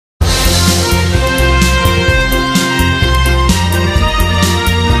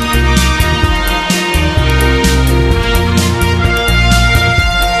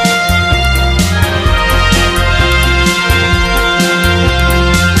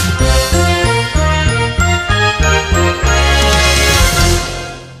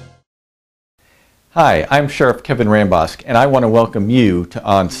Hi, I'm Sheriff Kevin Rambosk, and I want to welcome you to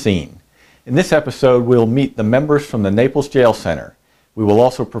On Scene. In this episode, we'll meet the members from the Naples Jail Center. We will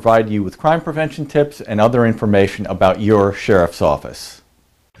also provide you with crime prevention tips and other information about your sheriff's office.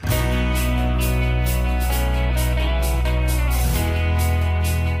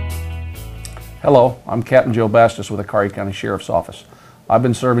 Hello, I'm Captain Joe Bastis with the Collier County Sheriff's Office. I've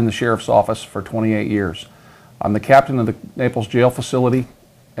been serving the Sheriff's Office for 28 years. I'm the captain of the Naples Jail Facility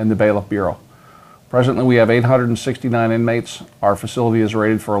and the Bailiff Bureau. Presently, we have 869 inmates. Our facility is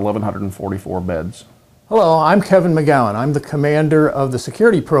rated for 1,144 beds. Hello, I'm Kevin McGowan. I'm the commander of the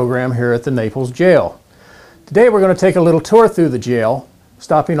security program here at the Naples Jail. Today we're going to take a little tour through the jail,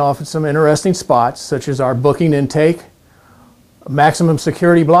 stopping off at some interesting spots such as our booking intake, a maximum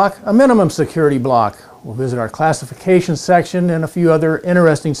security block, a minimum security block. We'll visit our classification section and a few other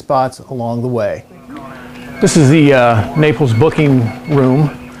interesting spots along the way. This is the Naples booking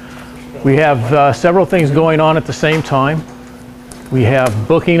room. We have several things going on at the same time. We have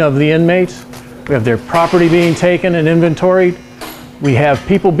booking of the inmates. We have their property being taken and inventoried. We have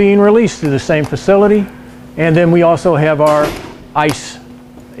people being released to the same facility. And then we also have our ICE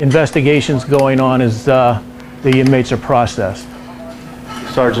investigations going on as the inmates are processed.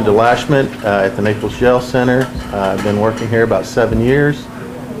 Sergeant DeLashment at the Naples Jail Center. I've been working here about 7 years.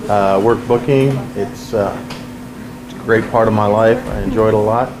 Work booking, it's a great part of my life. I enjoy it a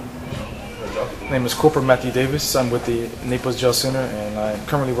lot. My name is Corporal Matthew Davis. I'm with the Naples Jail Center, and I'm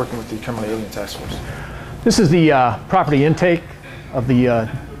currently working with the Criminal Alien Task Force. This is the property intake of the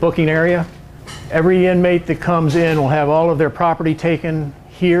booking area. Every inmate that comes in will have all of their property taken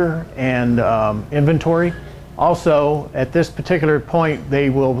here and inventory. Also, at this particular point, they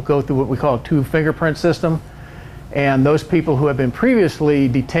will go through what we call a two-fingerprint system, and those people who have been previously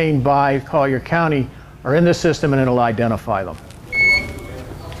detained by Collier County are in this system, and it'll identify them.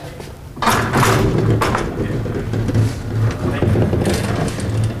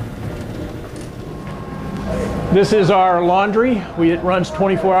 This is our laundry. It runs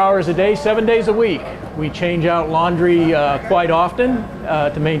 24 hours a day, 7 days a week. We change out laundry quite often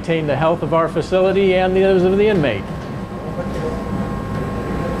to maintain the health of our facility and those of the inmate.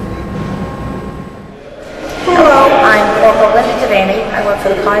 Hello, I'm Corporal Linda Devaney. I work for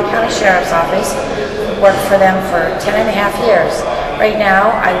the Collier County Sheriff's Office. Worked for them for 10.5 years. Right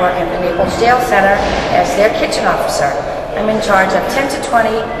now, I work in the Naples Jail Center as their kitchen officer. I'm in charge of 10 to 20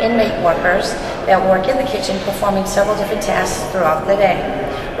 inmate workers that work in the kitchen performing several different tasks throughout the day.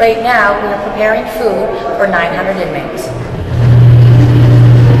 Right now, we are preparing food for 900 inmates.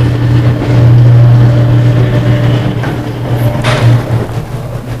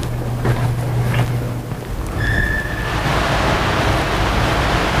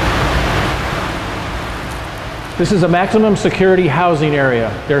 This is a maximum security housing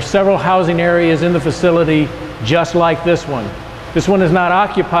area. There are several housing areas in the facility just like this one. This one is not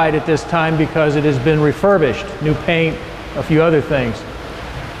occupied at this time because it has been refurbished, new paint, a few other things.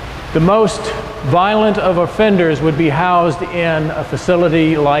 The most violent of offenders would be housed in a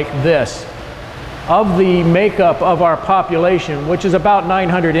facility like this. Of the makeup of our population, which is about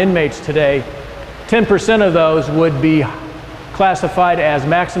 900 inmates today, 10% of those would be classified as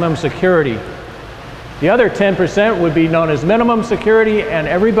maximum security. The other 10% would be known as minimum security, and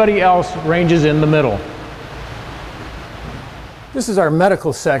everybody else ranges in the middle. This is our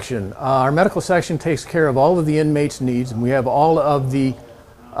medical section. Our medical section takes care of all of the inmates' needs, and we have all of the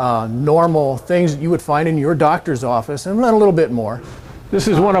normal things that you would find in your doctor's office, and a little bit more. This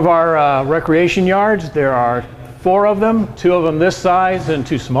is one of our recreation yards. There are 4 of them, 2 of them this size and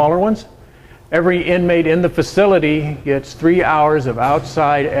 2 smaller ones. Every inmate in the facility gets 3 hours of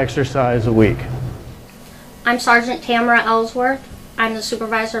outside exercise a week. I'm Sergeant Tamara Ellsworth. I'm the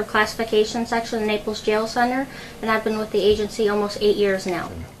supervisor of classification section of Naples Jail Center, and I've been with the agency almost 8 years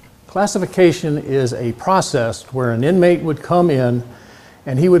now. Classification is a process where an inmate would come in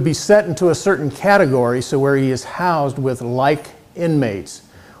and he would be set into a certain category, so where he is housed with like inmates.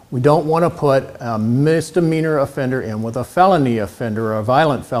 We don't want to put a misdemeanor offender in with a felony offender or a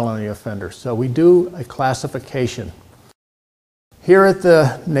violent felony offender, so we do a classification. Here at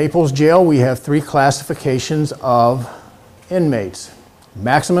the Naples Jail, we have 3 classifications of inmates: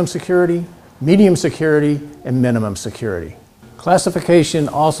 maximum security, medium security, and minimum security. Classification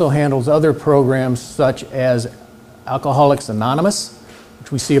also handles other programs such as Alcoholics Anonymous,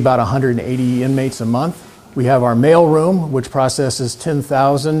 which we see about 180 inmates a month. We have our mail room, which processes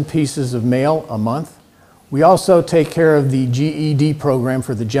 10,000 pieces of mail a month. We also take care of the GED program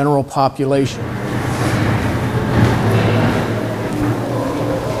for the general population.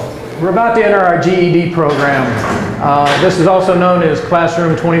 We're about to enter our GED program. This is also known as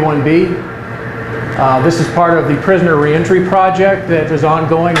Classroom 21B. This is part of the prisoner reentry project that is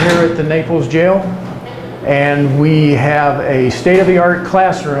ongoing here at the Naples Jail. And we have a state-of-the-art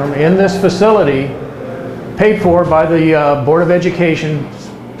classroom in this facility paid for by the Board of Education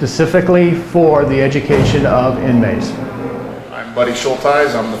specifically for the education of inmates. I'm Buddy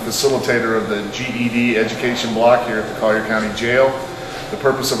Schulteis. I'm the facilitator of the GED education block here at the Collier County Jail. The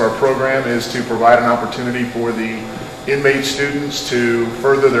purpose of our program is to provide an opportunity for the inmate students to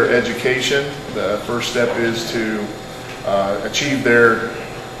further their education. The first step is to achieve their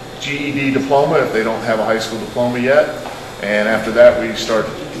GED diploma if they don't have a high school diploma yet. And after that we start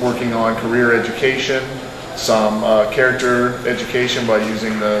working on career education, some character education by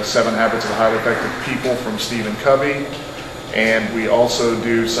using the 7 Habits of Highly Effective People from Stephen Covey. And we also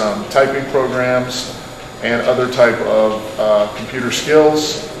do some typing programs and other type of computer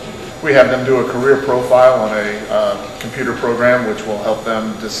skills. We have them do a career profile on a computer program which will help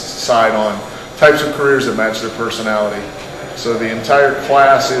them decide on types of careers that match their personality. So the entire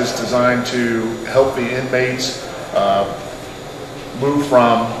class is designed to help the inmates move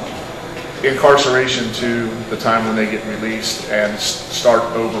from incarceration to the time when they get released and start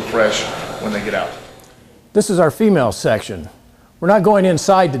over fresh when they get out. This is our female section. We're not going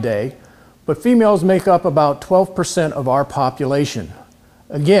inside today, but females make up about 12% of our population.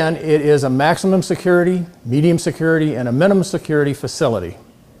 Again, it is a maximum security, medium security, and a minimum security facility.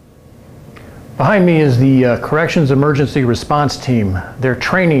 Behind me is the Corrections Emergency Response Team. They're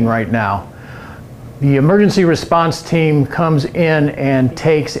training right now. The emergency response team comes in and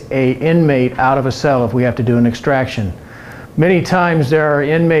takes an inmate out of a cell if we have to do an extraction. Many times there are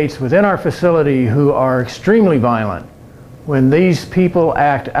inmates within our facility who are extremely violent. When these people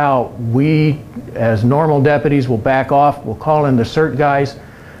act out, we as normal deputies will back off, we'll call in the CERT guys.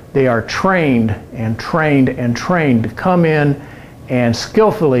 They are trained and trained and trained to come in and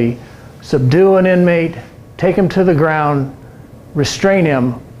skillfully subdue an inmate, take him to the ground, restrain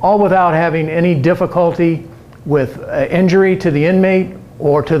him, all without having any difficulty with injury to the inmate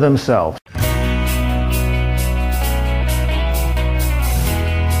or to themselves.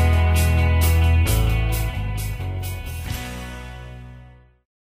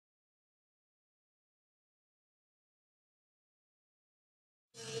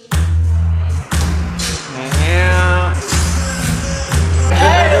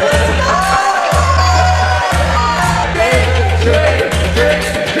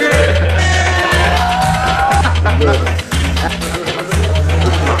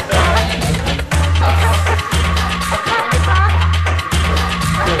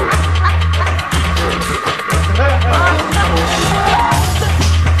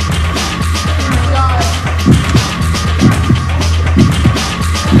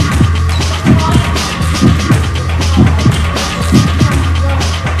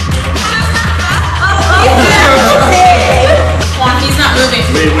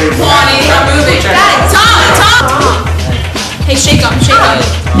 Hey, shake up, shake up.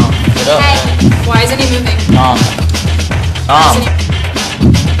 Hey, why isn't he moving?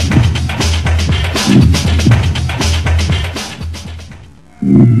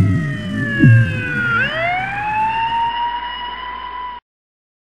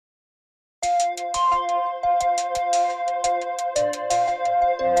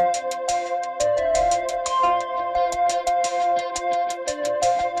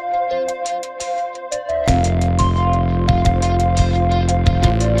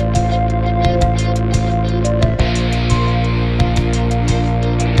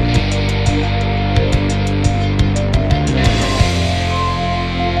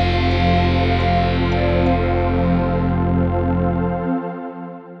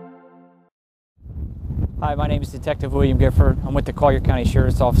 Hi, my name is Detective William Gifford. I'm with the Collier County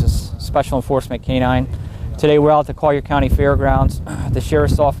Sheriff's Office Special Enforcement Canine. Today we're out at the Collier County Fairgrounds. The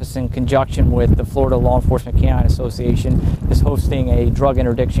Sheriff's Office, in conjunction with the Florida Law Enforcement Canine Association, is hosting a drug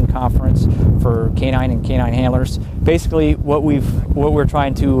interdiction conference for canine and canine handlers. Basically, what we're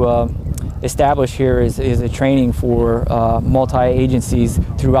trying to establish here is a training for multi-agencies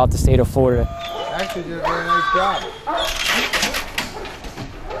throughout the state of Florida. Actually did a very nice job.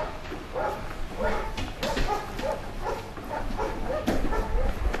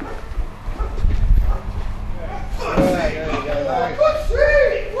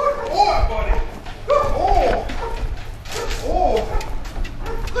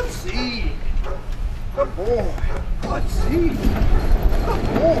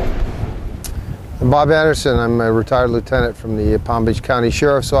 I'm Bob Anderson. I'm a retired lieutenant from the Palm Beach County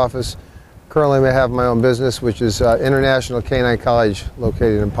Sheriff's Office. Currently I have my own business, which is International Canine College,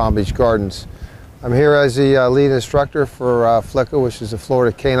 located in Palm Beach Gardens. I'm here as the lead instructor for FLCA, which is the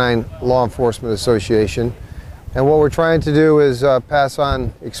Florida Canine Law Enforcement Association. And what we're trying to do is pass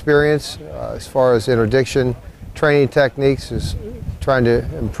on experience as far as interdiction, training techniques, is trying to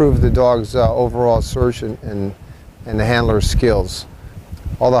improve the dog's overall search and the handler's skills.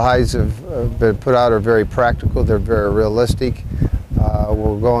 All the hides have been put out are very practical, they're very realistic.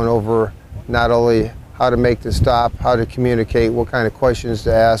 We're going over not only how to make the stop, how to communicate, what kind of questions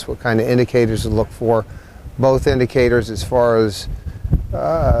to ask, what kind of indicators to look for, both indicators as far as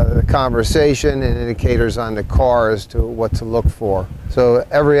the conversation and indicators on the car as to what to look for. So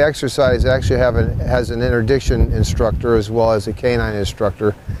every exercise actually has an interdiction instructor as well as a canine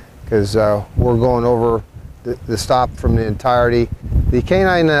instructor, because we're going over the stop from the entirety. The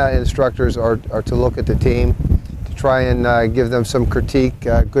canine instructors are to look at the team, to try and give them some critique,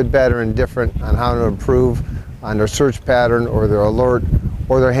 good, bad, or indifferent, on how to improve on their search pattern or their alert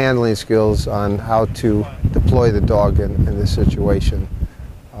or their handling skills on how to deploy the dog in this situation.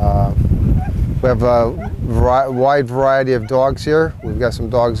 We have a wide variety of dogs here. We've got some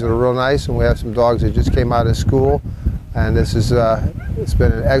dogs that are real nice, and we have some dogs that just came out of school. And this is it's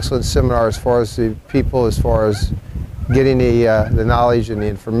been an excellent seminar as far as the people, as far as getting the knowledge and the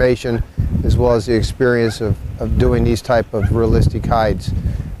information, as well as the experience of doing these type of realistic hides.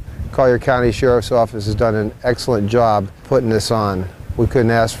 Collier County Sheriff's Office has done an excellent job putting this on. We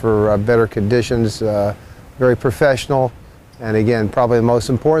couldn't ask for better conditions, very professional. And again, probably the most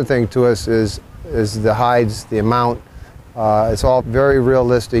important thing to us is the hides, the amount. It's all very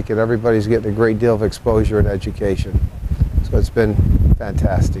realistic, and everybody's getting a great deal of exposure and education. So it's been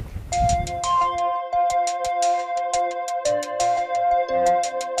fantastic.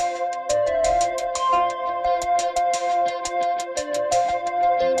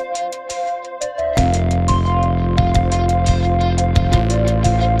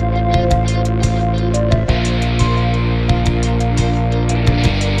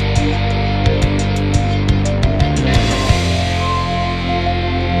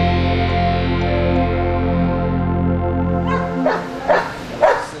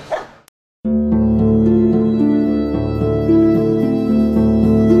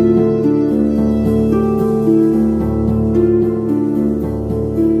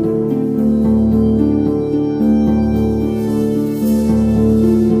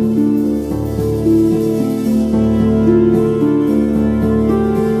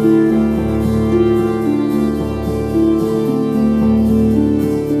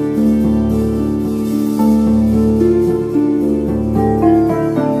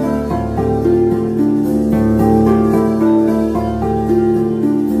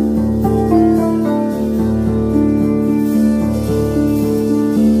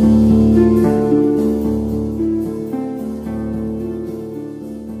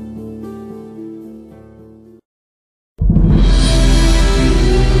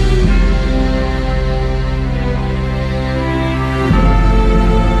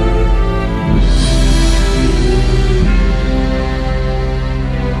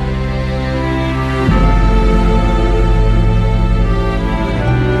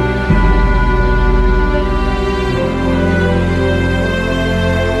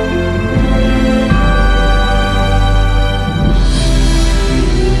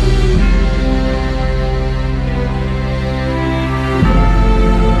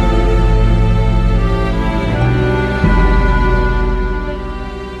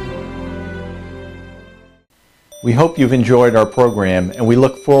 We hope you've enjoyed our program, and we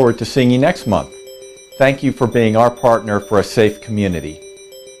look forward to seeing you next month. Thank you for being our partner for a safe community.